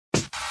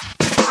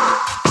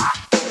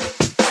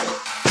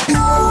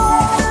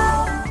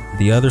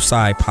The Other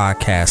Side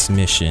podcast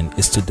mission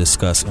is to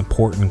discuss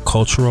important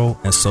cultural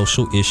and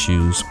social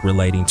issues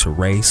relating to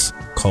race,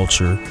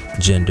 culture,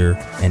 gender,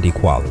 and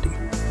equality.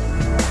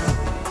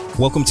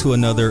 Welcome to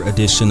another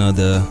edition of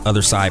the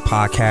Other Side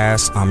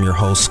podcast. I'm your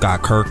host,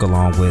 Scott Kirk,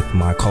 along with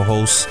my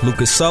co-host,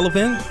 Lucas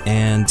Sullivan.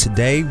 And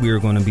today we are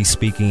going to be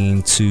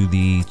speaking to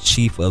the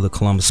Chief of the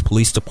Columbus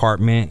Police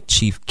Department,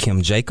 Chief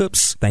Kim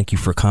Jacobs. Thank you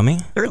for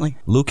coming. Certainly.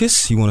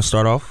 Lucas, you want to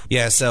start off?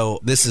 Yeah, so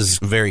this is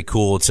very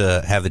cool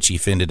to have the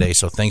Chief in today,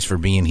 so thanks for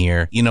being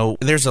here. You know,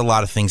 there's a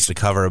lot of things to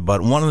cover,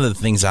 but one of the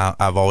things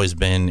I've always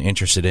been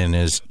interested in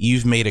is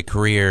you've made a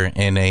career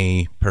in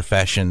a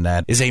profession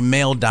that is a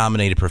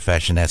male-dominated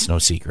profession. That's no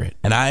secret.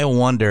 And I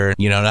wonder,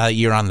 you know, now that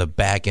you're on the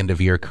back end of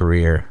your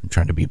career, I'm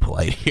trying to be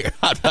polite here.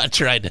 I'm not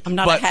trying to. I'm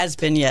not a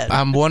has-been yet.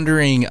 I'm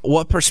wondering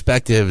what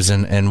perspectives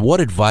and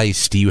what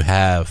advice do you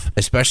have,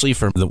 especially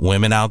for the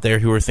women out there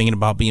who are thinking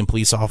about being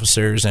police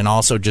officers and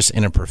also just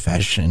in a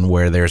profession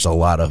where there's a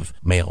lot of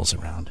males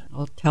around?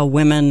 I'll tell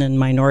women and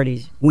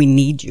minorities, we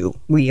need you.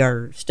 We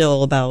are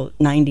still about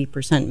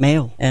 90%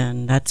 male,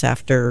 and that's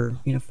after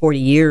 40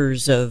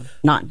 years of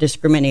not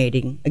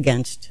discriminating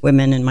against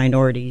women and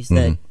minorities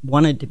that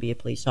wanted to be a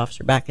police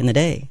officer back in the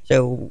day.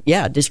 So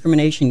yeah,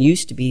 discrimination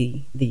used to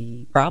be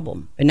the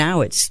problem, but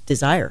now it's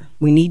desire.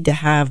 We need to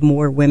have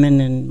more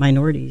women and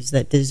minorities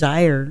that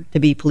desire to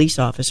be police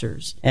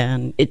officers,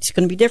 and it's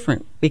going to be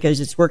different because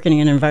it's working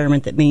in an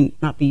environment that may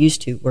not be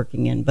used to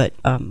working in, but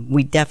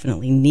we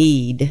definitely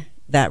need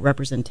that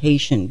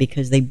representation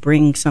because they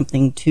bring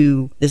something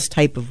to this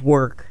type of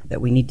work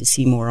that we need to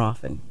see more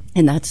often.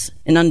 And that's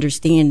an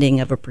understanding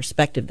of a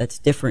perspective that's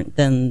different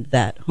than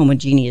that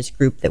homogeneous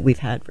group that we've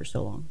had for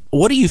so long.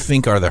 What do you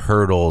think are the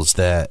hurdles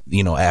that,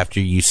 after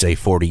you say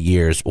 40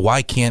 years,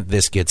 why can't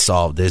this get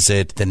solved? Is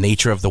it the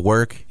nature of the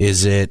work?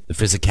 Is it the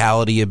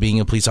physicality of being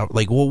a police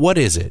officer? What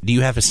is it? Do you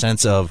have a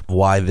sense of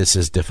why this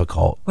is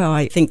difficult? Well,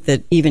 I think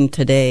that even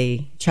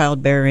today,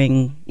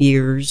 childbearing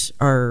years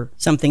are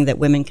something that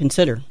women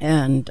consider.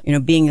 And,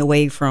 being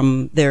away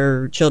from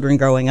their children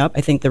growing up,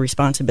 I think the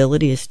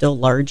responsibility is still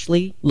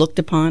largely looked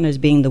upon as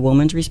being the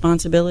woman's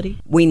responsibility.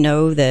 We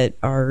know that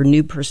our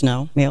new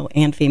personnel, male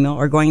and female,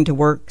 are going to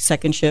work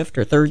second shift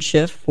or third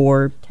shift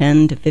for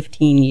 10 to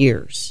 15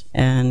 years.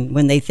 And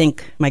when they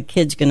think my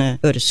kid's going to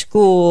go to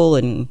school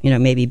and,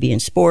 maybe be in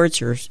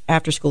sports or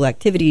after school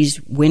activities,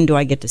 when do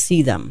I get to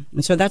see them?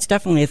 And so that's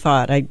definitely a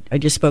thought. I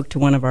just spoke to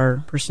one of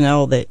our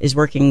personnel that is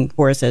working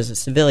for us as a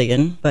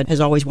civilian, but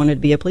has always wanted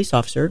to be a police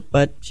officer,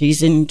 but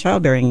she's in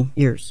childbearing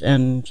years.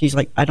 And she's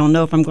like, I don't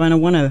know if I'm going to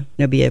want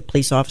to be a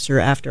police officer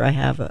after I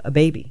have a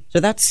baby. So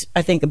that's,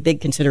 I think, a big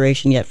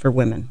consideration yet for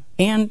women.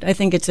 And I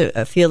think it's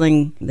a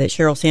feeling that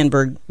Sheryl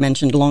Sandberg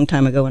mentioned a long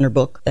time ago in her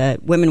book,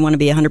 that women want to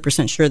be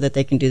 100% sure that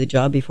they can do the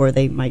job before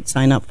they might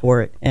sign up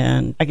for it.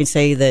 And I can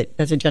say that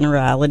that's a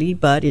generality,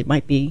 but it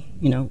might be,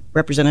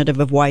 representative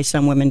of why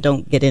some women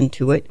don't get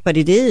into it. But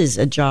it is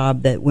a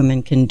job that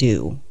women can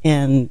do.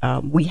 And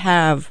we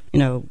have,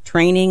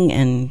 training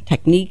and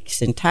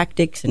techniques and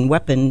tactics and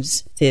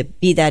weapons to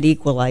be that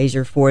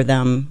equalizer for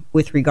them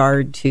with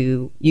regard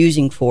to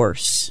using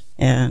force.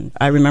 And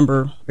I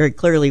remember very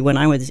clearly when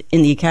I was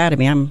in the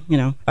academy, I'm,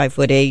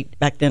 5'8",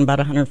 back then about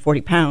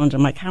 140 pounds.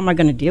 I'm like, how am I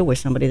going to deal with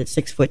somebody that's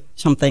 6 foot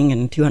something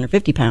and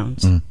 250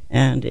 pounds?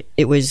 And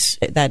it was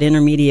that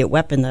intermediate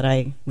weapon that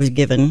I was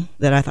given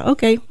that I thought,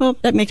 okay, well,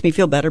 that makes me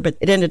feel better. But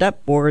it ended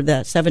up for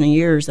that 7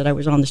 years that I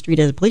was on the street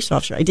as a police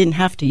officer, I didn't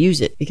have to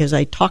use it because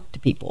I talked to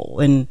people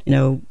and,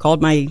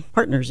 called my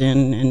partners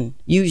in and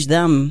used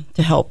them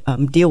to help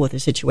deal with the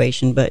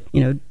situation. But,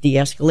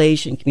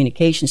 de-escalation,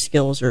 communication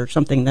skills are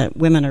something that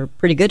women are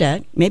pretty good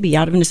at, maybe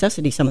out of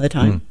necessity some of the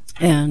time.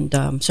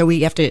 And so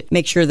we have to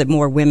make sure that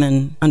more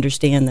women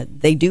understand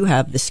that they do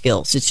have the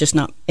skills. It's just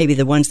not maybe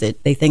the ones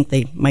that they think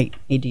they might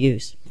need to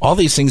use. All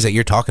these things that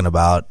you're talking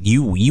about,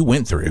 you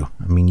went through.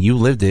 I mean, you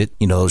lived it,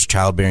 those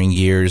childbearing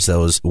years,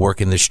 those work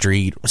in the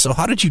street. So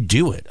how did you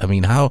do it? I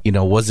mean, how,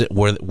 was it,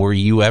 were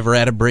you ever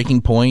at a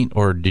breaking point,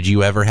 or did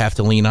you ever have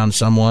to lean on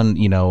someone?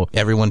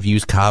 Everyone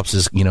views cops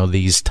as,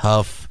 these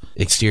tough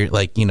exterior,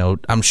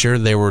 I'm sure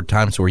there were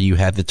times where you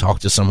had to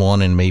talk to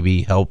someone and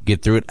maybe help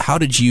get through it. How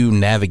did you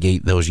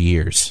navigate those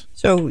years?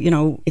 So,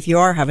 if you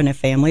are having a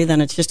family,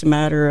 then it's just a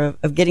matter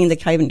of getting the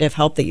kind of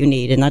help that you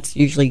need. And that's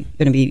usually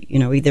going to be,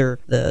 either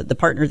the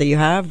partner that you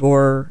have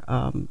or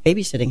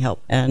babysitting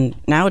help. And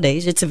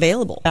nowadays it's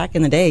available. Back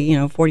in the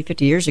day, 40,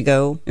 50 years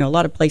ago, a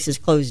lot of places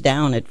closed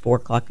down at 4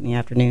 o'clock in the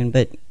afternoon,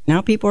 but now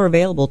people are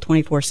available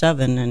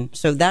 24/7. And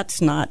so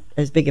that's not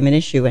as big of an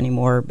issue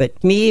anymore. But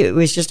to me, it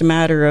was just a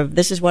matter of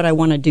this is what I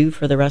want to do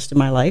for the rest of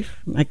my life,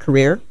 my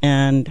career,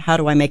 and how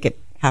do I make it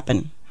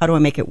happen? how do I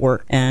make it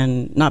work?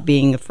 And not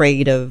being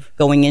afraid of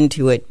going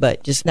into it,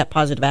 but just that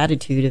positive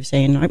attitude of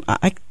saying,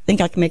 I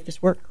think I can make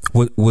this work.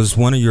 Was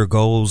one of your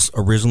goals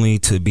originally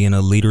to be in a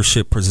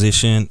leadership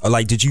position?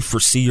 Like, did you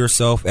foresee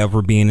yourself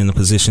ever being in the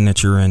position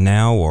that you're in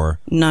now, or?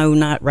 No,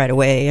 not right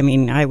away. I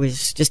mean, I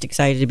was just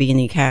excited to be in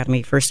the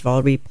academy. First of all,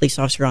 to be a police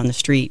officer on the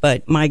street.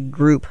 But my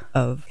group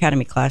of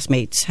academy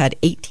classmates had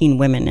 18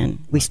 women, and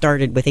we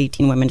started with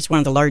 18 women. It's one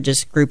of the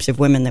largest groups of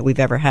women that we've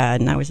ever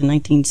had, and that was in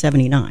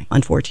 1979,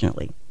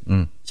 unfortunately.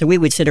 So we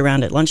would sit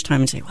around at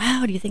lunchtime and say,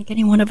 wow, do you think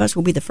any one of us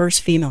will be the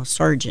first female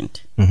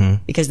sergeant?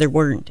 Because there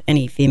weren't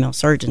any female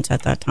sergeants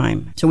at that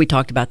time. So we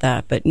talked about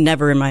that, but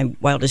never in my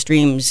wildest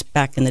dreams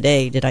back in the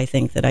day did I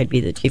think that I'd be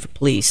the chief of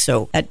police.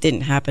 So that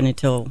didn't happen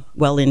until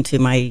well into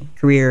my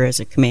career as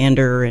a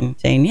commander, and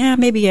saying, yeah,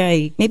 maybe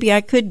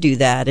I could do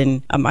that.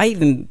 And I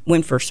even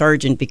went for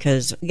sergeant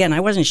because, again, I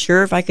wasn't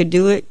sure if I could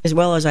do it as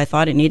well as I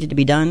thought it needed to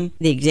be done.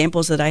 The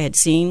examples that I had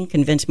seen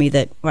convinced me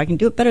that I can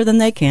do it better than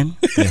they can.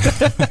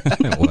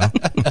 Well,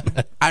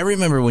 I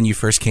remember when you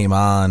first came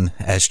on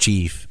as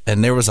chief,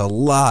 and there was a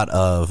lot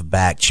of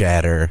back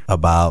chatter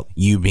about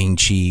you being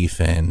chief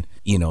and,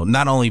 you know,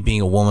 not only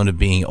being a woman, but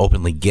being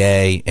openly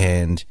gay.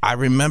 And I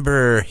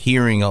remember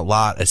hearing a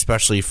lot,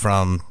 especially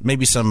from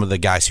maybe some of the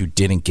guys who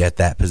didn't get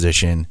that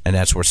position. And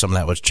that's where some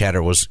of that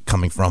chatter was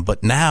coming from.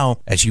 But now,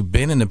 as you've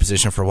been in the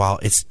position for a while,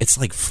 it's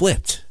like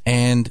flipped.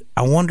 And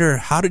I wonder,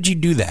 how did you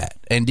do that?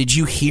 And did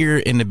you hear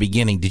in the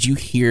beginning, did you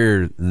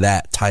hear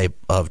that type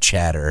of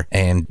chatter?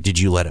 And did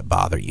you let it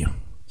bother you?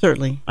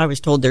 Certainly. I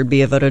was told there'd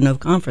be a vote of no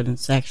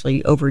confidence,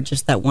 actually, over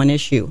just that one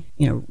issue,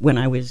 you know, when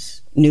I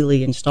was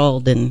newly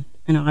installed. And,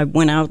 you know, I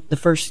went out the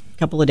first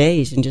couple of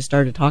days and just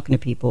started talking to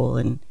people.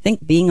 And I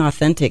think being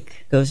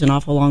authentic goes an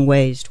awful long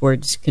ways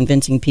towards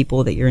convincing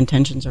people that your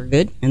intentions are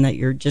good and that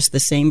you're just the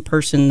same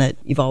person that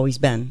you've always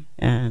been,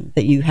 and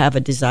that you have a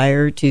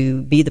desire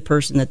to be the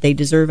person that they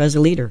deserve as a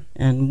leader.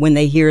 And when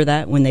they hear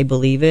that, when they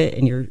believe it,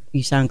 and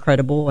you sound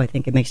credible, I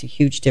think it makes a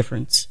huge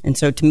difference. And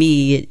so to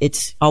me,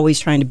 it's always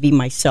trying to be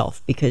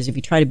myself, because if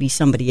you try to be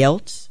somebody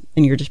else,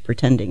 then you're just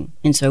pretending.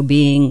 And so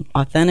being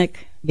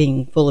authentic,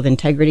 being full of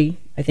integrity,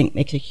 I think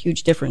makes a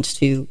huge difference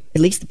to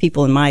at least the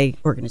people in my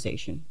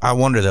organization. I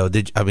wonder though,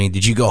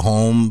 did you go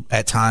home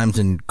at times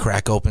and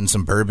crack open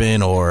some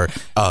bourbon or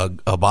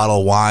a bottle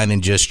of wine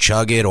and just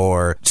chug it,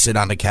 or sit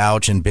on the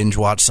couch and binge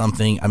watch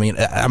something? I mean,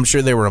 I'm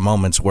sure there were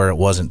moments where it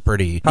wasn't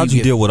pretty. How'd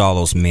you deal with all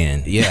those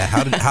men? Yeah,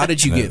 how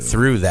did you get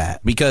through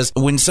that? Because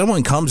when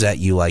someone comes at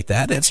you like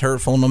that, it's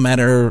hurtful no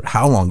matter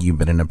how long you've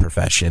been in the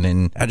profession.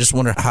 And I just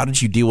wonder, how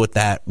did you deal with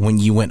that when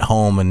you went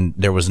home and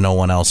there was no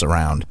one else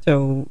around?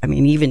 So, I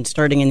mean, even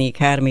starting in the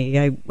academy,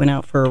 I went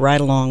out for a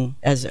ride along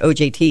as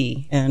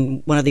OJT,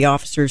 and one of the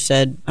officers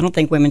said, I don't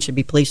think women should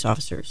be police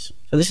officers.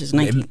 So this is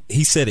 19.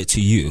 He said it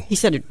to you. He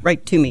said it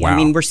right to me. Wow. I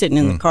mean, we're sitting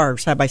in the car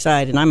side by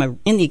side, and I'm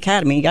in the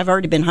academy. I've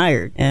already been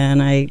hired.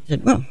 And I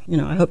said, well, you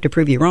know, I hope to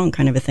prove you wrong,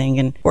 kind of a thing.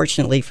 And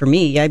fortunately for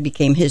me, I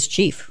became his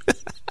chief.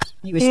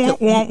 He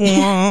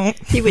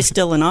was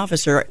still an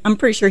officer. I'm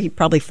pretty sure he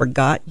probably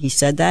forgot he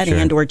said that, Sure.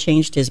 and or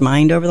changed his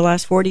mind over the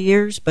last 40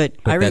 years. But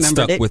I remembered that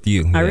stuck it. with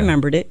you. I Yeah.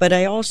 remembered it. But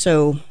I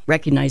also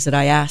recognized that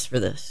I asked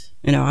for this.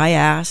 You know, I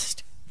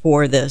asked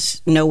for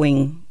this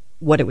knowing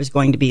what it was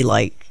going to be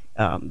like.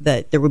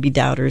 That there would be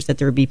doubters, that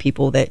there would be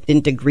people that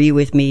didn't agree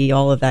with me,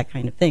 all of that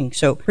kind of thing.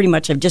 So pretty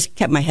much I've just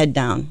kept my head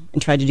down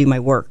and tried to do my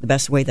work the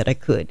best way that I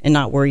could and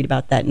not worried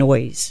about that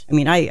noise. I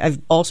mean, I've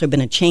also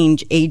been a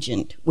change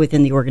agent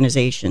within the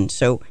organization.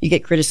 So you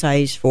get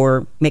criticized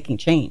for making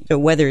change. So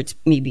whether it's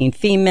me being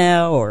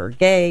female or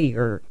gay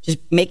or just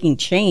making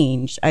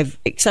change, I've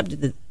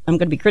accepted that I'm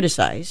going to be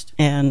criticized,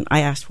 and I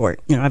asked for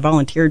it. You know, I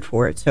volunteered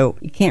for it, so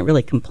you can't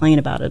really complain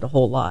about it a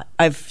whole lot.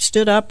 I've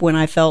stood up when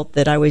I felt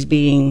that I was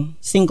being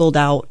singled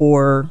out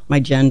for my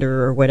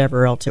gender or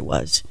whatever else it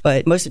was.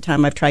 But most of the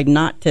time, I've tried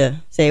not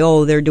to say,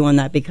 oh, they're doing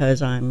that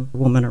because I'm a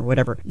woman or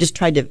whatever. Just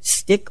tried to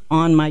stick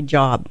on my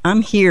job.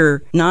 I'm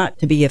here not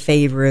to be a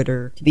favorite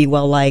or to be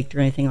well-liked or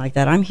anything like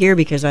that. I'm here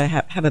because I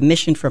have a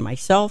mission for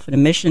myself and a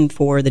mission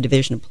for the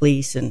Division of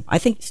Police. And I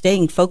think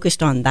staying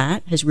focused on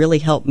that has really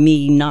helped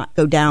me not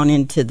go down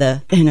into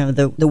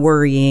the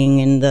worrying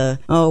and the,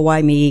 oh,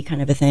 why me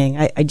kind of a thing.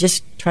 I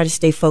just try to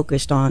stay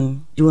focused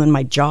on doing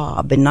my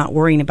job and not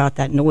worrying about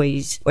that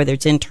noise, whether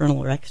it's internal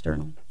or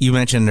external. You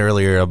mentioned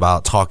earlier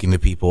about talking to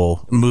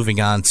people,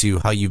 moving on to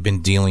how you've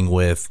been dealing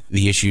with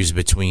the issues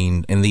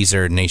between, and these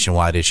are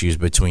nationwide issues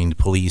between the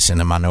police and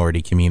the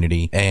minority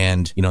community.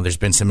 And, you know, there's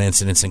been some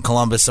incidents in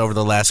Columbus over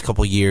the last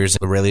couple of years.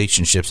 The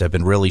relationships have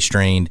been really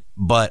strained.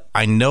 But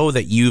I know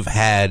that you've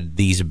had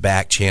these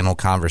back channel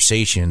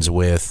conversations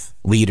with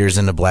leaders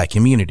in the Black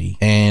community.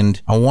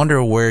 And I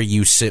wonder where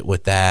you sit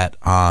with that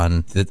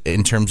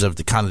in terms of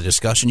the kind of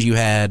discussions you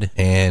had,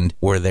 and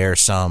were there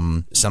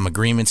some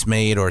agreements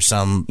made or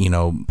some,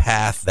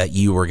 path that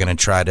you were going to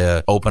try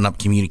to open up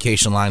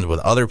communication lines with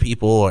other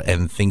people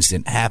and things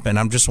didn't happen?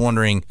 I'm just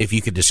wondering if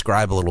you could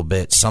describe a little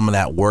bit some of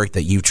that work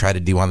that you've tried to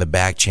do on the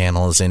back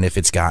channels and if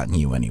it's gotten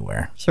you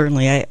anywhere.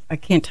 Certainly. I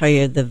can't tell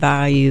you the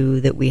value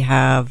that we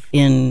have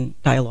in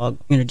dialogue,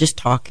 just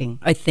talking.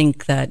 I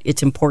think that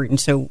it's important.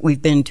 So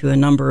we've been to a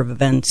number of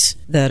events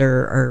that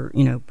are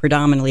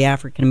predominantly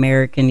African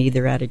American,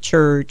 either at a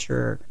church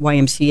or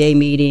YMCA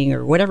meeting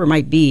or whatever it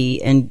might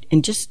be, and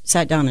just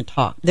sat down and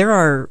talked. There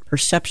are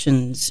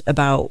perceptions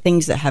about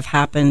things that have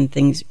happened,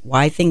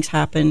 why things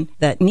happen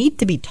that need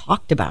to be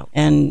talked about,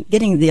 and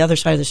getting the other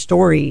side of the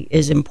story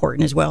is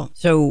important as well.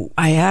 So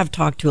I have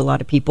talked to a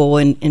lot of people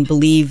and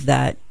believe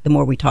that the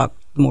more we talk,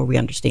 the more we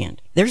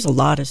understand. There's a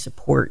lot of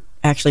support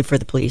actually for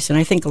the police, and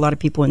I think a lot of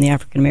people in the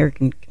African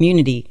American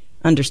community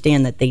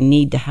understand that they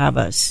need to have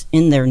us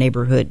in their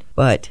neighborhood,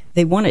 but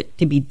they want it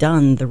to be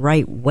done the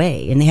right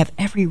way, and they have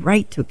every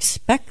right to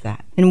expect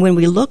that. And when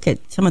we look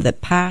at some of the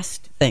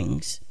past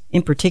things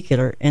in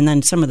particular, and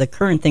then some of the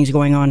current things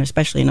going on,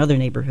 especially in other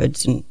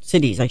neighborhoods and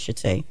cities, I should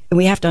say, and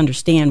we have to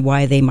understand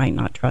why they might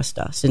not trust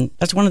us. And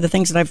that's one of the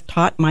things that I've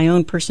taught my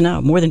own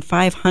personnel. More than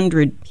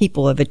 500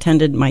 people have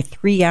attended my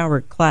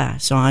 3-hour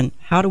class on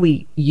how do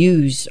we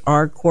use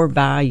our core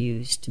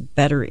values to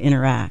better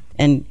interact.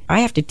 And I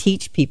have to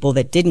teach people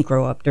that didn't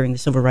grow up during the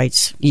civil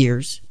rights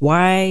years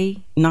why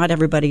not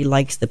everybody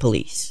likes the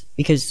police.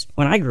 Because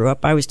when I grew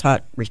up, I was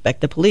taught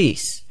respect the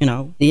police.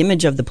 The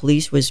image of the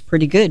police was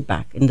pretty good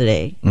back in the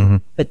day. Mm-hmm.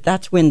 But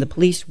that's when the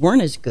police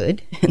weren't as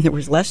good and there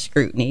was less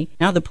scrutiny.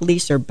 Now the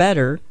police are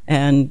better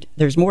and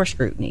there's more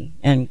scrutiny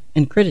and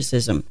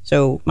criticism.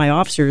 So my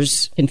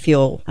officers can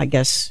feel, I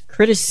guess,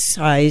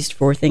 criticized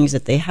for things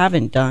that they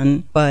haven't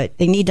done, but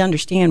they need to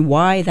understand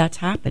why that's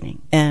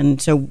happening.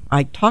 And so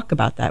I talk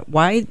about that.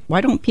 Why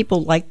don't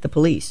people like the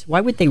police?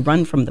 Why would they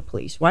run from the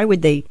police? Why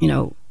would they,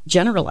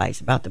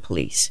 generalize about the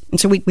police? And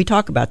so we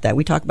talk about that.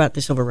 We talk about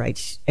the civil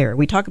rights era.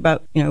 We talk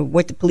about,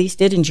 what the police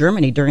did in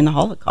Germany during the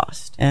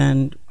Holocaust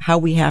and how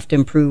we have to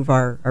improve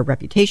our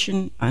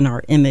reputation and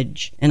our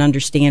image and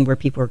understand where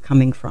people are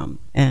coming from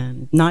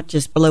and not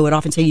just blow it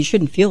off and say you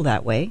shouldn't feel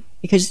that way,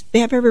 because they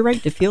have every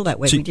right to feel that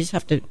way. We just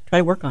have to try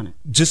to work on it.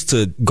 Just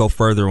to go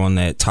further on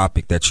that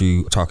topic that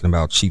you were talking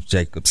about, Chief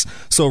Jacobs.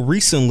 So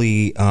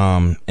recently,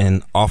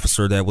 an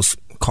officer that was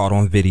caught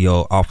on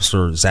video,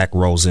 Officer Zach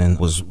Rosen,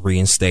 was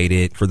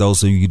reinstated. For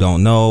those of you who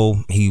don't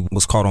know, he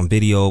was caught on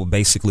video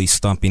basically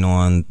stomping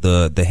on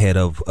the head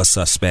of a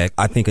suspect.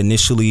 I think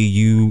initially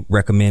you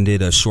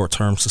recommended a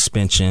short-term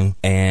suspension.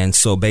 And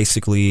so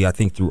basically, I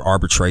think through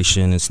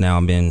arbitration, it's now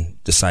been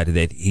decided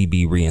that he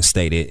be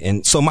reinstated.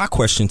 And so my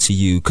question to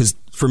you, because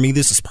for me,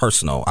 this is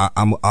personal.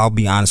 I'll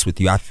be honest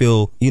with you. I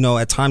feel,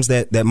 at times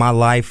that my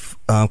life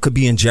could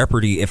be in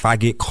jeopardy if I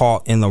get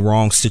caught in the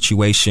wrong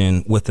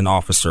situation with an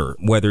officer,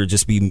 whether it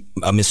just be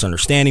a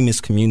misunderstanding,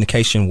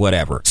 miscommunication,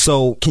 whatever.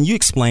 So can you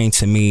explain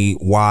to me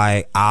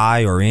why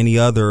I or any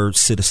other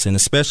citizen,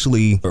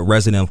 especially a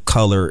resident of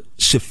color,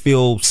 should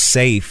feel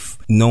safe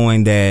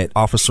knowing that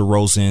Officer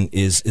Rosen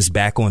is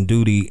back on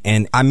duty?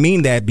 And I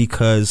mean that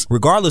because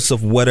regardless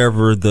of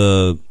whatever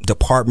the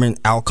department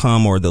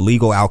outcome or the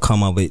legal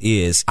outcome of it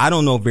is, I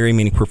don't know very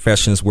many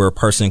professions where a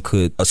person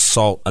could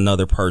assault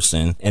another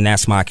person, and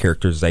that's my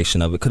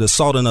characterization of it, could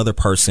assault another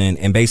person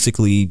and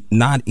basically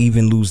not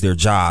even lose their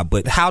job.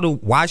 But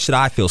why should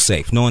I feel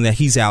safe knowing that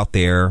he's out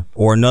there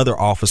or another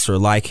officer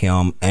like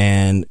him,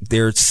 and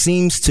there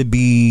seems to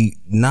be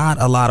not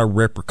a lot of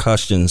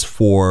repercussions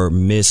for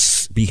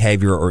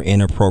misbehavior or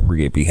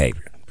inappropriate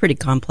behavior? Pretty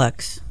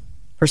complex.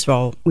 First of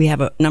all, we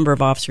have a number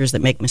of officers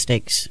that make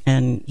mistakes,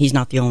 and he's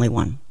not the only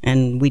one.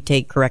 And we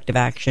take corrective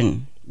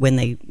action when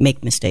they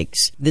make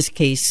mistakes. This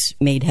case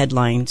made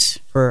headlines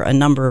for a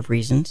number of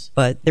reasons,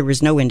 but there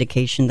was no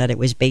indication that it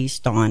was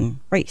based on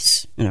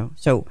race.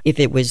 So if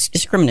it was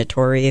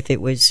discriminatory, if it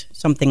was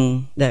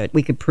something that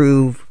we could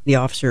prove the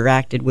officer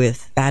acted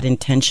with bad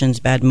intentions,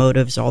 bad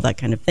motives, all that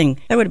kind of thing,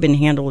 that would have been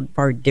handled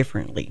far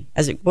differently.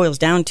 As it boils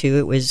down to,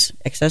 it was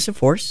excessive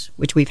force,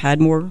 which we've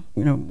had more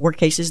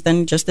cases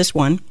than just this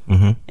one.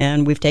 Mm-hmm.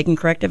 And we've taken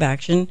corrective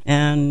action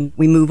and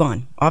we move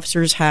on.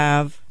 Officers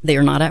they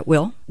are not at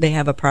will. They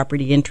have a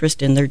property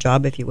interest in their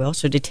job, if you will.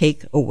 So to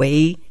take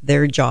away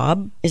their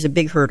job is a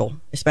big hurdle,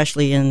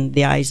 especially in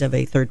the eyes of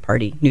a third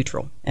party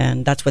neutral.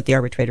 And that's what the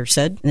arbitrator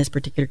said in this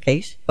particular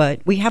case. But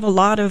we have a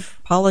lot of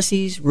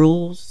policies,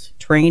 rules,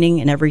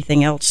 training, and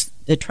everything else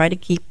to try to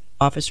keep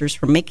officers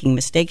from making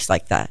mistakes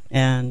like that.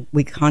 And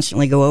we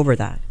constantly go over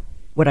that.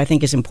 What I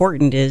think is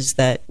important is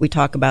that we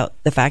talk about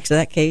the facts of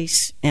that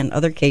case and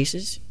other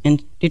cases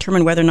and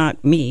determine whether or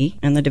not me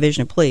and the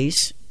Division of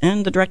Police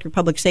and the Director of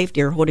Public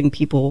Safety are holding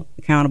people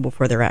accountable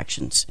for their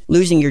actions.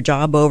 Losing your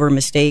job over a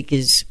mistake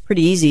is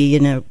pretty easy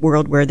in a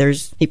world where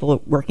there's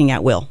people working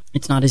at will.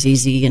 It's not as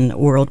easy in a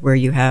world where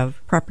you have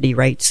property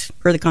rights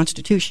per the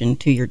Constitution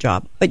to your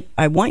job. But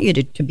I want you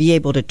to be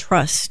able to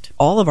trust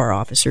all of our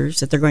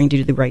officers that they're going to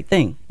do the right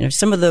thing.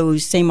 Some of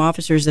those same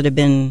officers that have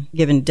been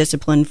given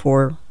discipline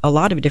for a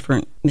lot of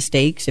different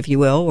mistakes, if you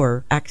will,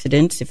 or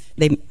accidents, if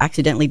they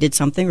accidentally did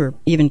something or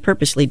even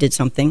purposely did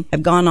something,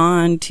 have gone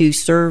on to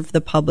serve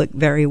the public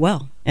very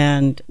well.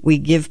 And we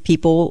give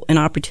people an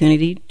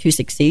opportunity to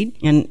succeed.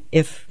 And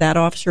if that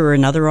officer or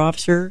another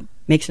officer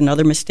makes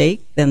another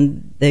mistake,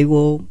 then they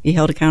will be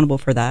held accountable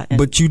for that.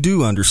 But you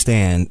do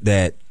understand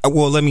that,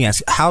 well, let me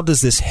ask you, how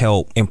does this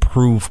help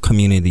improve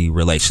community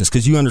relations?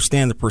 Because you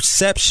understand the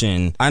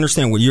perception. I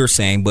understand what you're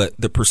saying, but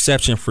the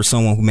perception for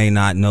someone who may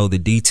not know the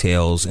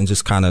details and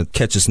just kind of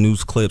catches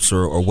news clips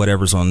or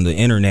whatever's on the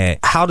internet,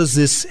 how does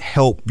this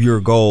help your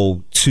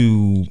goal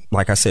to,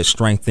 like I said,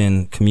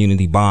 strengthen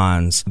community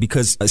bonds?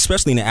 Because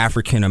especially in the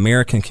African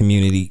American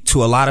community,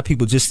 to a lot of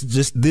people,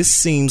 just this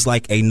seems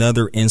like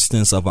another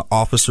instance of an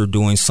officer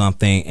doing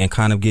something and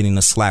kind of getting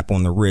a slap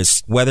on the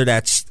wrist. Whether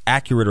that's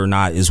accurate or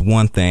not is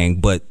one thing,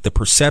 but the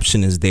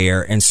perception is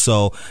there. And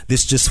so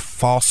this just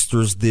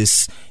fosters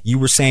this. You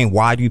were saying,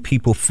 why do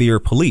people fear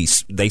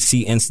police? They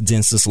see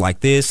incidences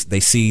like this.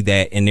 They see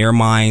that in their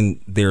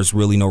mind, there's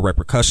really no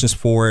repercussions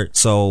for it.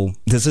 So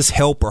does this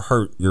help or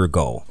hurt your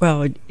goal?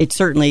 Well, it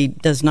certainly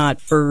does not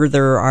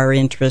further our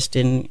interest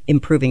in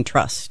improving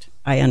trust.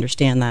 I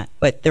understand that.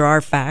 But there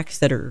are facts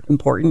that are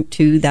important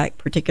to that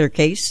particular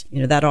case.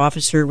 That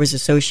officer was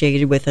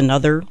associated with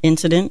another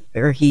incident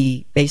where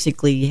he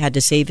basically had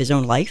to save his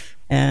own life.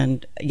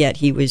 And yet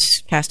he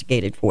was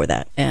castigated for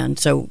that. And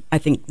so I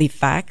think the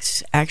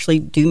facts actually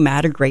do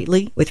matter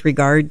greatly with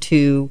regard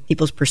to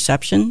people's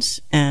perceptions.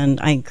 And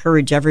I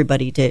encourage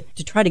everybody to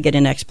try to get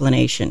an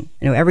explanation.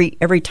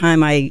 Every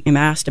time I am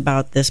asked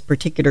about this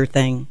particular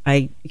thing,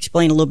 I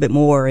explain a little bit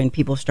more and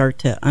people start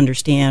to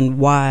understand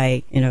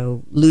why,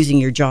 losing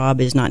your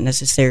job is not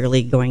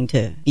necessarily going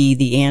to be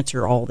the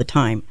answer all the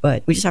time.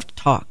 But we just have to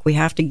talk. We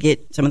have to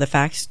get some of the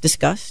facts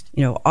discussed.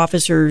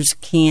 Officers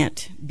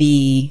can't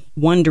be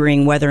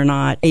wondering whether or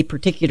not a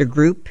particular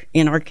group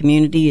in our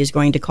community is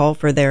going to call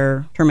for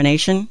their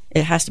termination.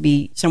 It has to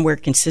be somewhere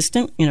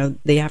consistent.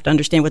 They have to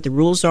understand what the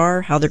rules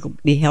are, how they're going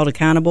to be held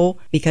accountable.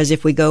 Because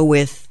if we go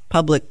with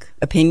public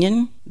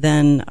opinion,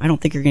 then I don't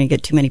think you're going to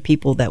get too many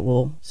people that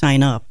will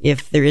sign up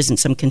if there isn't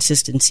some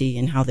consistency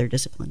in how they're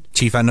disciplined.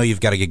 Chief, I know you've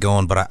got to get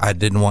going, but I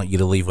didn't want you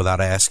to leave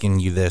without asking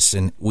you this.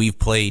 And we've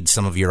played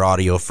some of your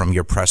audio from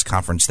your press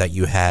conference that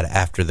you had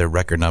after the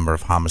record number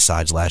of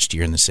homicides last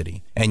year in the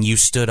city. And you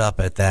stood up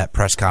at that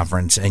press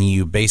conference and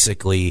you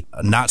basically,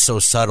 not so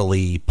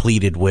subtly,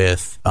 pleaded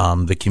with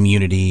the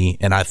community.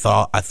 And I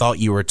thought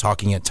you were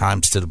talking at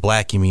times to the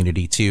black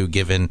community too,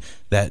 given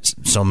that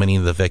so many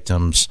of the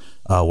victims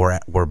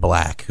were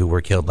black who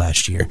were killed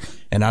last year.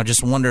 And I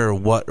just wonder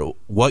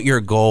what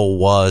your goal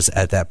was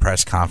at that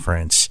press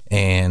conference,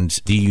 and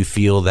do you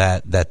feel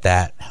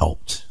that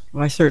helped?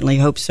 Well, I certainly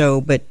hope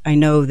so, but I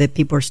know that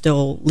people are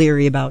still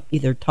leery about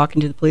either talking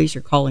to the police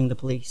or calling the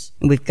police.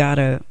 And we've got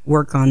to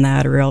work on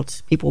that, or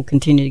else people will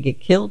continue to get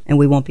killed and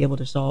we won't be able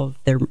to solve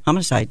their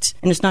homicides.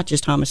 And it's not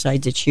just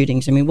homicides, it's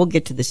shootings. I mean, we'll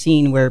get to the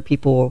scene where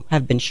people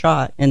have been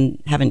shot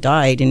and haven't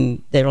died,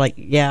 and they're like,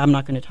 yeah, I'm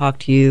not going to talk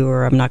to you,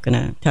 or I'm not going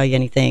to tell you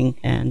anything.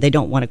 And they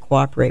don't want to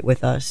cooperate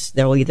with us.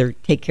 They'll either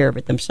take care of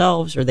it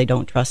themselves or they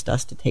don't trust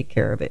us to take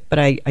care of it. But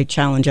I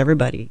challenge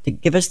everybody to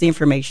give us the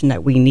information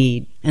that we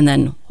need and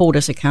then hold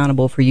us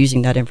accountable for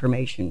using that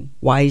information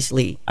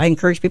wisely. I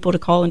encourage people to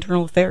call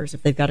internal affairs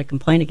if they've got a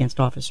complaint against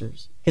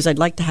officers, because I'd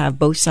like to have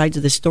both sides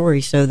of the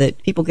story so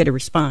that people get a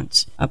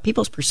response.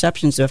 People's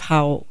perceptions of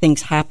how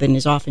things happen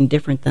is often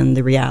different than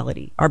the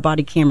reality. Our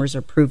body cameras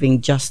are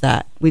proving just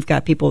that. We've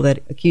got people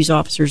that accuse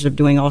officers of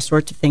doing all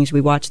sorts of things.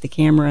 We watch the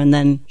camera and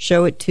then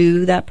show it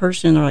to that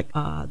person, and they're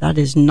like, that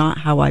is not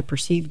how I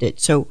perceived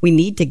it. So we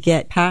need to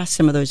get past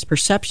some of those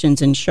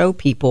perceptions and show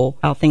people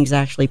how things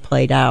actually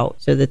played out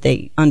so that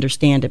they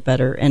understand it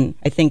better. And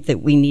I think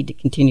that we need to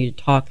continue to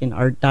talk in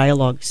our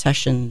dialogue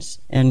sessions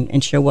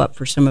and show up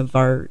for some of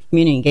our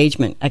community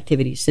engagement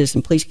activities,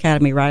 Citizen Police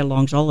Academy,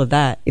 ride-alongs, all of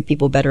that, give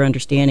people a better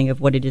understanding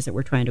of what it is that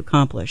we're trying to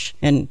accomplish.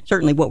 And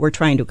certainly what we're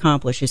trying to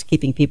accomplish is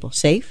keeping people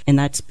safe, and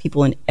that's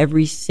people in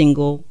every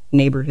single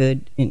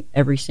neighborhood, in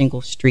every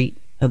single street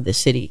of the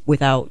city,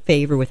 without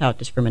favor, without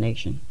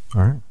discrimination.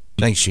 All right.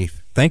 Thanks,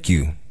 Chief. Thank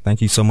you.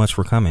 Thank you so much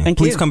for coming.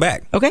 Please come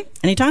back. Okay,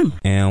 anytime.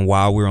 And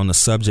while we're on the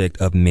subject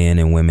of men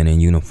and women in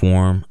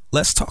uniform,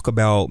 let's talk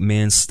about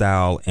men's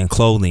style and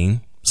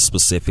clothing,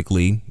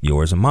 specifically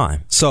yours and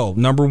mine. So,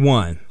 number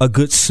one, a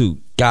good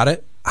suit. Got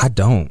it? I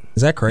don't.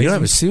 Is that crazy? You don't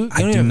have a suit?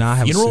 I do not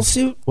have a funeral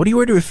suit? What do you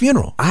wear to a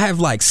funeral? I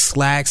have like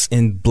slacks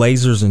and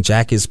blazers and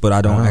jackets, but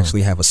I don't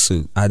actually have a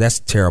suit. That's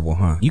terrible,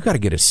 huh? You got to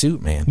get a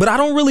suit, man. But I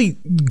don't really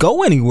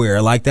go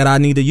anywhere like that. I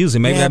need to use it.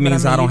 Maybe that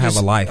means I don't have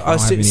a life. A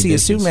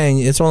suit, man,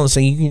 it's one of those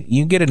things.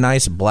 You can get a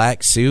nice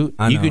black suit.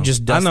 You could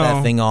just dust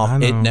that thing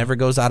off. It never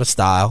goes out of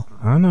style.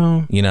 I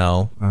know. You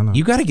know.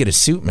 You got to get a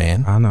suit,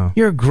 man. I know.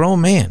 You're a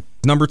grown man.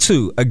 Number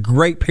two, a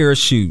great pair of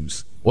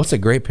shoes. What's a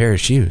great pair of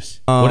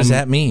shoes? What does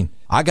that mean?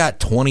 I got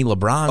 20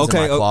 LeBrons in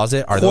my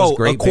closet. Are those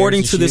great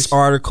according pairs to of this shoes?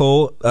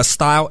 article, a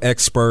style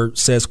expert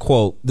says,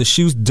 quote, the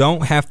shoes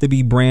don't have to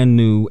be brand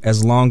new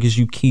as long as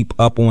you keep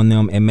up on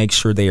them and make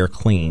sure they are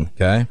clean.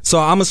 Okay. So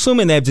I'm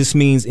assuming that just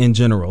means in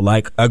general,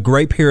 like a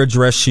great pair of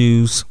dress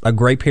shoes, a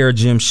great pair of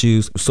gym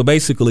shoes. So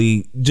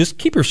basically, just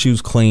keep your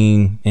shoes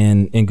clean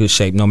and in good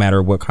shape, no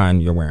matter what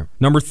kind you're wearing.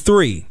 Number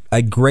 3,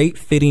 a great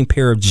fitting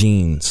pair of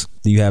jeans.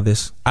 Do you have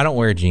this? I don't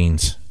wear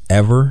jeans.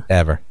 Ever?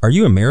 Ever. Are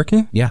you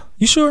American? Yeah.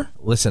 You sure?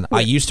 Listen,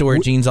 I used to wear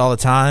jeans all the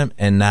time,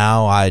 and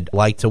now I'd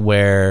like to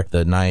wear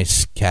the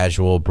nice,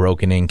 casual,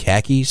 broken-in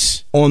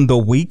khakis. On the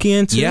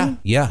weekend, too?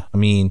 Yeah. I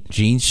mean,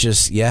 jeans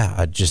just,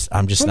 I'm just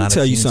Let not me a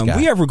tell you jeans something.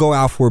 guy. We ever go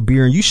out for a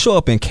beer and you show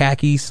up in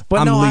khakis,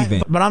 But I'm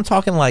leaving. but I'm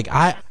talking like,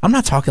 I'm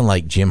not talking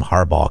like Jim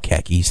Harbaugh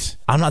khakis.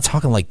 I'm not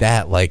talking like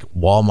that, like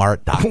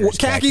Walmart Dockers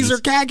khakis are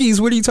khakis.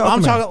 What are you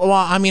talking about? Well,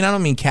 I mean, I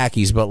don't mean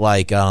khakis, but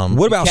like,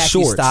 what about khaki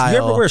shorts? style. You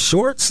ever wear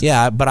shorts?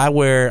 Yeah, but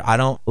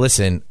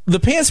listen, the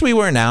pants we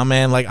wear now,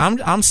 man, like,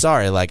 I'm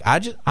sorry. Like,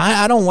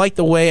 I don't like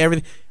the way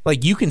everything,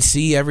 like, you can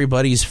see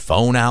everybody's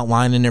phone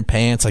outline in their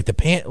pants.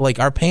 Like,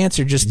 our pants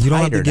are just You don't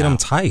have tighter to get now. them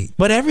tight.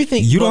 But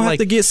everything You but don't have like,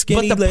 to get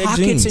skinny But the leg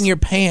pockets jeans. in your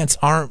pants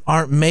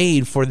aren't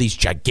made for these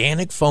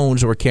gigantic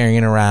phones we're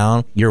carrying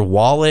around. Your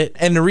wallet,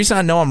 and the reason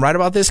I know I'm right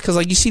about this because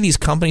like you see these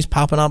companies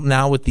popping up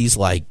now with these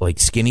like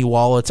skinny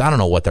wallets. I don't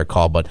know what they're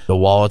called, but the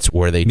wallets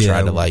where they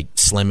try to like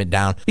slim it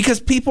down because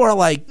people are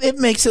like, it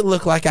makes it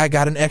look like I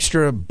got an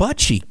extra butt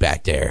cheek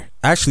back there.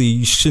 Actually,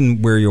 you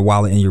shouldn't wear your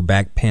wallet in your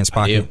back pants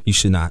pocket. You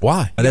should not.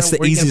 Why? That's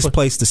the easiest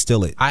place to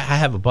steal it. I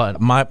have a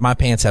button. My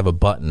pants have a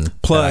button.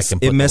 Plus,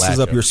 it messes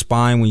up your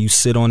spine when you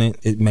sit on it.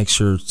 It makes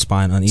your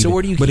spine uneven. So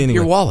where do you keep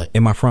your wallet?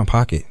 In my front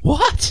pocket.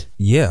 What?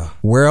 Yeah.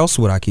 Where else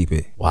would I keep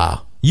it?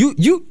 Wow.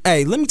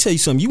 Hey, let me tell you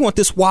something. You want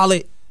this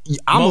wallet?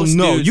 I don't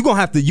know. You're going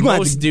to have to.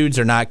 Most dudes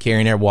are not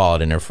carrying their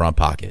wallet in their front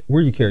pocket.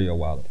 Where do you carry your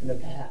wallet? In the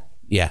back.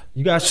 Yeah.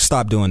 You guys should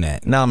stop doing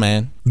that. No,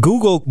 man.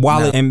 Google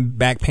wallet and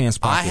back pants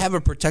pocket. I have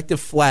a protective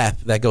flap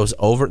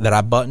that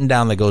I button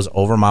down that goes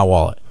over my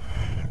wallet.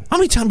 How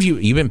many times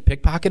you been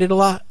pickpocketed a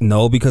lot?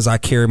 No, because I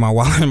carry my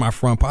wallet in my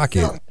front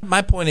pocket.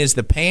 My point is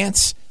the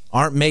pants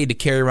aren't made to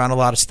carry around a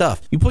lot of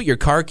stuff. You put your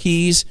car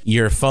keys,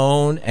 your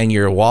phone, and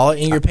your wallet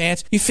in your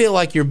pants, you feel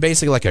like you're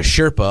basically like a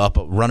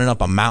Sherpa running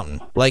up a mountain.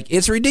 Like,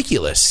 it's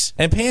ridiculous.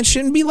 And pants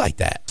shouldn't be like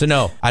that. So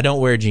no, I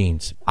don't wear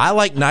jeans. I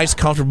like nice,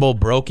 comfortable,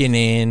 broken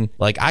in.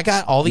 Like, I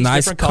got all these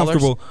different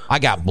colors. I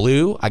got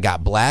blue, I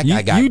got black,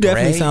 I got you gray,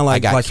 definitely sound I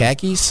got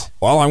khakis.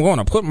 Well, I'm going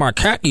to put my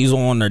khakis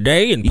on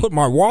today and put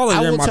my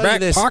wallet in my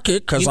back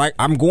pocket because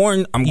I'm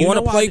going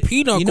to play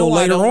pinochle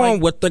later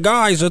on with the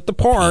guys at the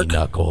park.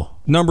 Pinochle.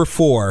 Number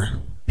 4.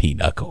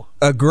 Pinochle.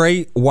 A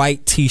great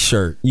white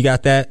t-shirt. You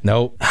got that?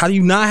 Nope. How do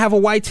you not have a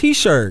white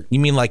t-shirt? You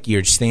mean like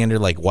your standard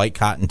like white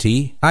cotton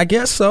tee? I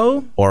guess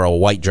so. Or a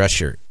white dress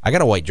shirt? I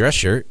got a white dress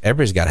shirt.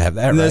 Everybody's got to have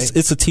that, right?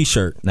 It's a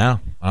t-shirt. No,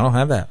 I don't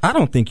have that. I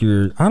don't think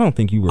you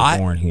were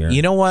born here.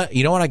 You know what?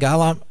 I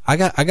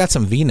got I got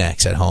some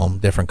V-necks at home,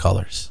 different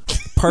colors.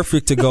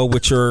 Perfect to go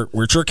with your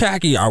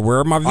khaki. I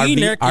wear my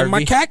V-neck and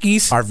my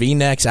khakis. Are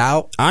V-necks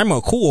out? I'm a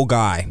cool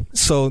guy.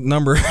 So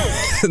number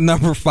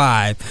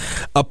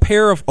 5, a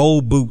pair of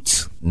old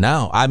boots.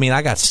 No, I mean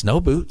I got snow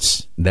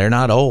boots. They're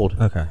not old.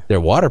 Okay, they're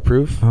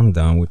waterproof. I'm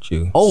done with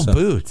you. Old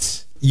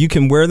boots. You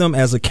can wear them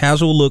as a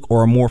casual look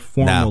or a more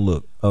formal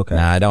look. Okay.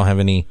 Nah, I don't have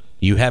any.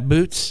 You have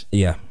boots?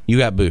 Yeah. You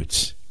got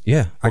boots?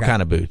 Yeah. What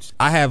kind of boots?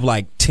 I have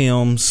like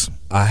Tim's.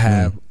 I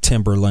have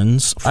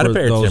Timberlands. I had a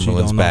pair of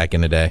Timberlands back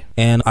in the day.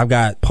 And I've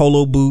got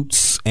polo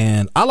boots.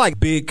 And I like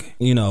big, kick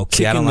in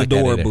the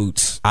door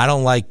boots. I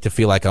don't like to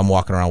feel like I'm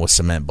walking around with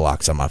cement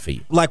blocks on my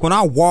feet. Like when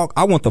I walk,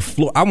 I want the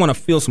floor. I want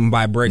to feel some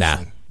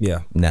vibration. Nah.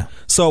 Yeah. No.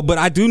 So, but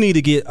I do need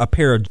to get a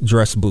pair of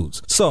dress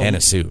boots. So, and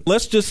a suit.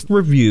 Let's just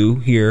review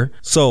here.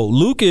 So,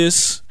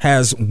 Lucas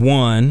has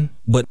one,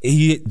 but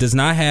he does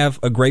not have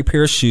a great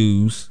pair of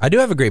shoes. I do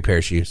have a great pair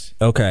of shoes.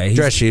 Okay.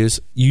 Dress shoes.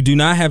 You do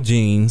not have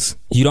jeans.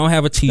 You don't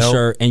have a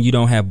t-shirt, and you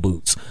don't have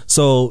boots.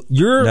 So,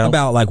 you're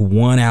about like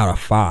 1 out of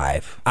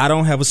 5. I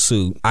don't have a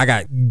suit. I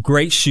got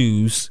great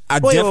shoes. I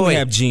definitely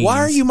have jeans. Why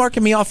are you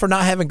marking me off for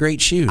not having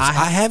great shoes? I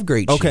have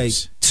great shoes. Okay.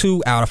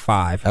 2 out of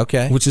 5.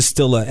 Okay. Which is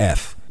still a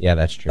F. Yeah,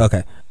 that's true.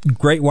 Okay.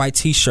 Great white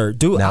t-shirt.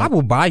 Dude, I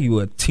will buy you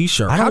a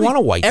t-shirt. I don't want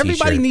a white t-shirt.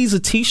 Everybody needs a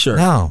t-shirt.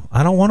 No,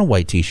 I don't want a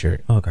white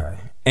t-shirt. Okay.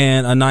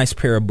 And a nice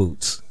pair of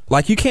boots.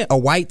 Like you can't, a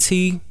white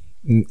tee,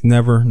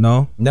 never,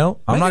 no?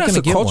 No, I'm not going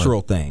to get one. It's a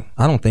cultural thing.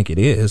 I don't think it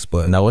is,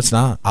 but. No, it's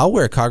not. I'll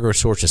wear cargo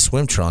shorts and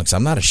swim trunks.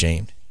 I'm not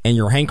ashamed. And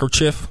your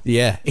handkerchief?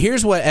 Yeah.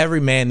 Here's what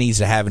every man needs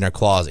to have in their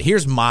closet.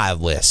 Here's my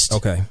list.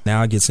 Okay.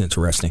 Now it gets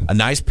interesting. A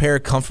nice pair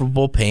of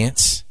comfortable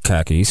pants.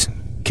 Khakis.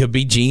 Could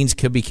be jeans,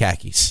 could be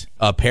khakis.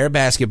 A pair of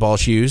basketball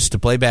shoes to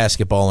play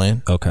basketball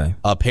in. Okay.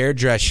 A pair of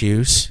dress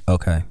shoes.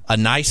 Okay. A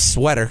nice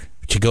sweater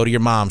to go to your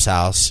mom's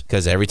house,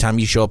 because every time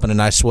you show up in a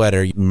nice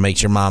sweater, it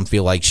makes your mom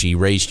feel like she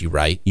raised you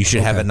right. You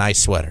should have a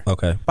nice sweater.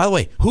 Okay. By the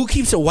way, who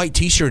keeps a white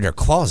t-shirt in their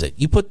closet?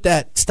 You put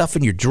that stuff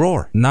in your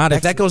drawer.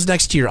 That goes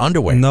next to your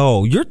underwear.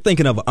 No, you're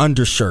thinking of an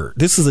undershirt.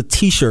 This is a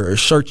t-shirt, a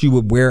shirt you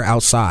would wear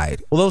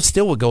outside. Well, those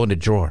still would go in the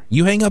drawer.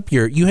 You hang up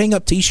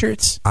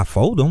t-shirts? I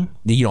fold them.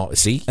 You don't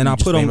see? And I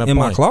put them in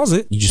my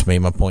closet. You just made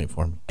my point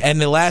for me.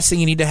 And the last thing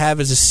you need to have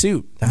is a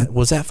suit.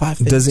 Was that 5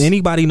 things? Does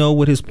anybody know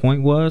what his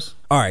point was?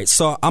 All right,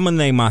 so I'm going to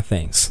name my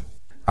things.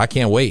 I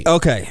can't wait.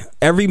 Okay.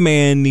 Every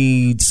man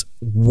needs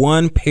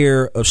one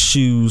pair of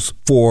shoes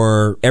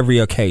for every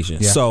occasion.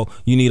 Yeah. So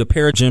you need a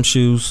pair of gym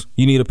shoes.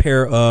 You need a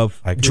pair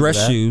of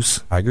dress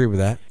shoes. I agree with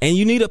that. And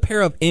you need a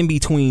pair of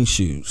in-between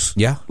shoes.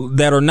 Yeah.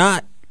 That are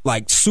not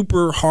like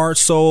super hard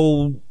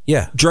sole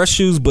dress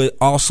shoes, but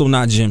also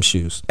not gym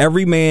shoes.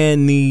 Every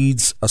man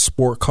needs a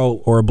sport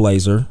coat or a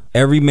blazer.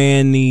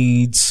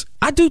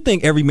 I do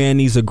think every man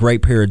needs a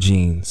great pair of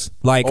jeans.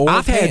 Like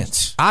I've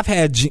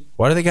had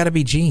why do they got to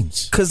be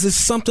jeans? Because it's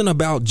something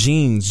about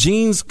jeans.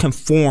 Jeans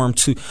conform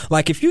to,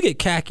 like, if you get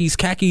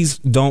khakis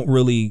don't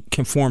really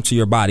conform to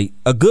your body.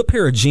 A good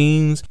pair of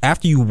jeans,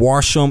 after you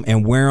wash them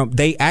and wear them,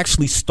 they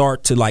actually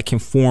start to like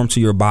conform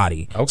to your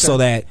body. Okay. So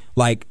that,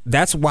 like,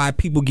 that's why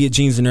people get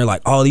jeans and they're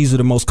like, oh, these are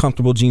the most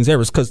comfortable jeans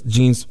ever. It's because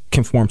jeans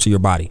conform to your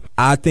body.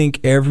 I think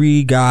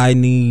every guy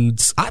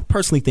needs, I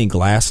personally think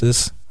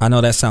glasses. I know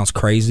that sounds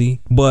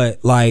crazy,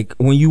 but like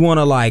when you want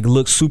to like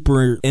look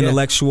super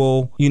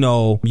intellectual, you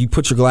know, you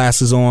put your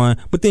glasses on,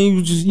 but then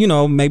you just, you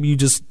know, maybe you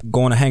just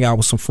going to hang out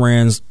with some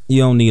friends.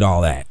 You don't need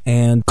all that.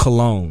 And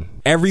cologne.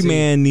 Every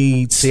man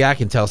needs I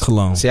can tell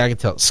cologne. I can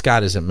tell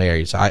Scott isn't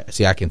married, so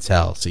I can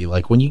tell. See,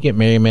 like when you get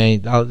married,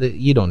 man,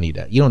 you don't need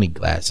that. You don't need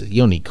glasses.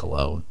 You don't need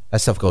cologne.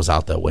 That stuff goes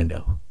out the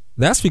window.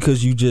 That's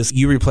because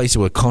you replace it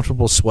with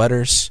comfortable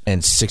sweaters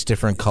and 6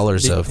 different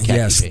colors of khaki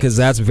yes, because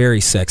that's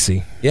very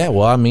sexy. Yeah,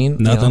 well, I mean,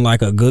 nothing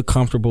like a good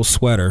comfortable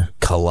sweater,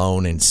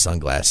 cologne, and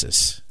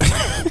sunglasses.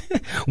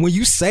 When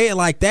you say it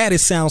like that, it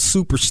sounds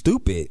super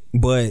stupid,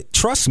 but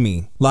trust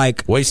me,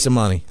 like waste of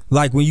money.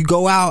 Like when you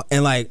go out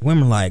and like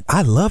women are like,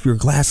 I love your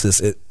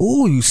glasses.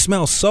 Ooh, you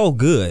smell so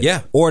good.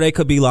 Yeah. Or they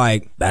could be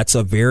like, that's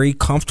a very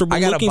comfortable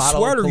looking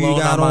sweater you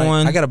got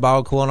on. I got a bottle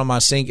of cologne on my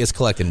sink. It's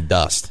collecting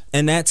dust.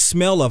 And that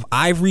smell of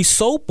ivory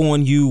soap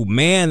on you,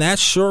 man, that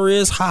sure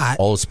is hot.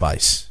 Old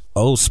Spice.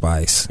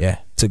 Yeah.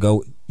 To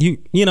go, you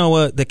know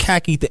what? The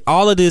khaki,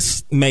 all of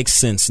this makes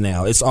sense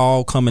now. It's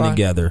all coming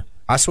together.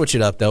 I switch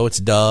it up though. It's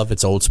Dove,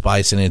 it's Old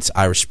Spice, and it's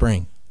Irish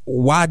Spring.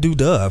 Why do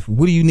Dove?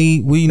 What do you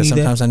need?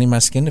 Sometimes I need my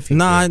skin to feel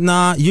good.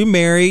 Nah. You're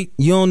married.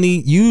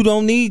 You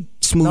don't need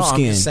smooth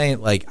skin. I'm just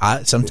saying, like,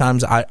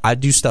 sometimes I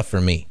do stuff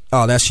for me.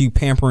 Oh, that's you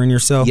pampering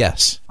yourself?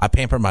 Yes, I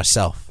pamper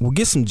myself. Well,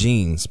 get some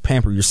jeans.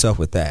 Pamper yourself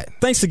with that.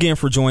 Thanks again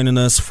for joining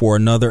us for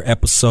another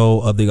episode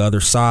of The Other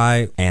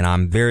Side. And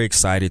I'm very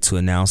excited to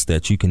announce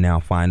that you can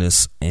now find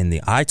us in the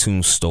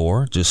iTunes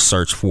store. Just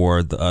search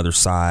for The Other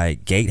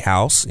Side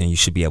Gatehouse and you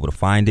should be able to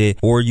find it.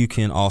 Or you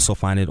can also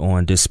find it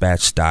on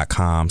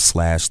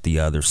dispatch.com/The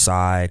Other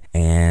Side.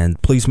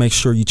 And please make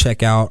sure you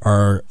check out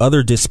our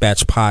other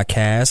Dispatch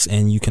podcasts.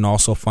 And you can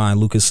also find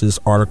Lucas's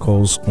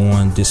articles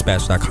on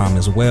dispatch.com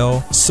as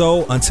well.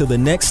 So until the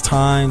next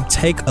time,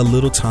 take a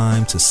little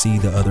time to see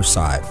the other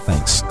side.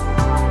 Thanks.